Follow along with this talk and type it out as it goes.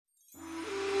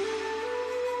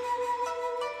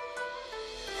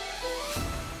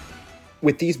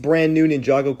with these brand new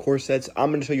Ninjago core sets, I'm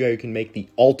going to show you how you can make the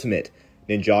ultimate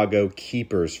Ninjago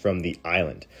keepers from the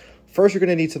island. First, you're going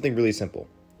to need something really simple.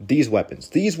 These weapons.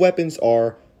 These weapons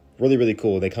are really, really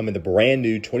cool. They come in the brand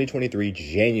new 2023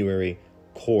 January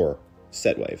core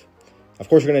set wave. Of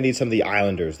course, you're going to need some of the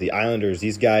Islanders. The Islanders,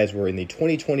 these guys were in the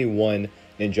 2021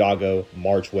 Ninjago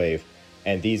March wave,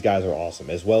 and these guys are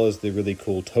awesome, as well as the really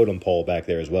cool totem pole back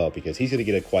there as well, because he's going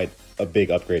to get quite a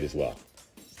big upgrade as well.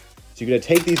 So you're going to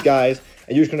take these guys,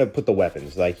 and you're just going to put the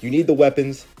weapons. Like, you need the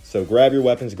weapons, so grab your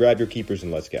weapons, grab your keepers,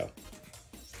 and let's go.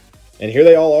 And here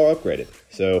they all are upgraded.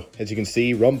 So, as you can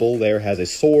see, Rumble there has a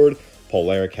sword,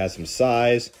 Polaric has some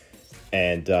size,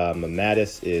 and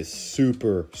Mattis is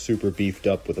super, super beefed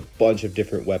up with a bunch of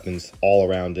different weapons all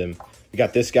around him. We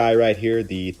got this guy right here,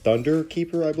 the Thunder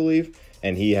Keeper, I believe,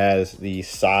 and he has the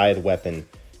side weapon.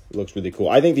 It looks really cool.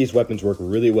 I think these weapons work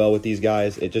really well with these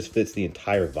guys. It just fits the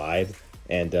entire vibe,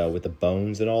 and with the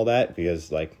bones and all that,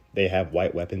 because like they have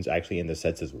white weapons actually in the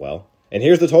sets as well. And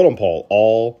here's the totem pole,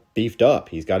 all beefed up.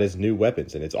 He's got his new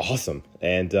weapons, and it's awesome.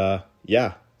 And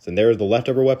yeah, so there's the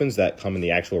leftover weapons that come in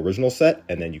the actual original set,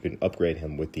 and then you can upgrade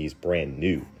him with these brand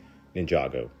new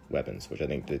Ninjago weapons, which I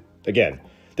think that, again,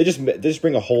 they just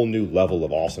bring a whole new level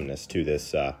of awesomeness to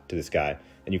this guy.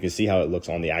 And you can see how it looks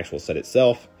on the actual set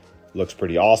itself. It looks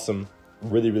pretty awesome.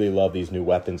 Really, really love these new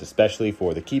weapons, especially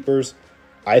for the keepers.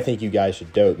 I think you guys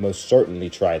should most certainly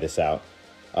try this out.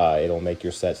 It'll make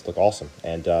your sets look awesome.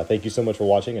 And thank you so much for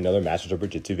watching another Masters of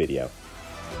Brickjitzu video.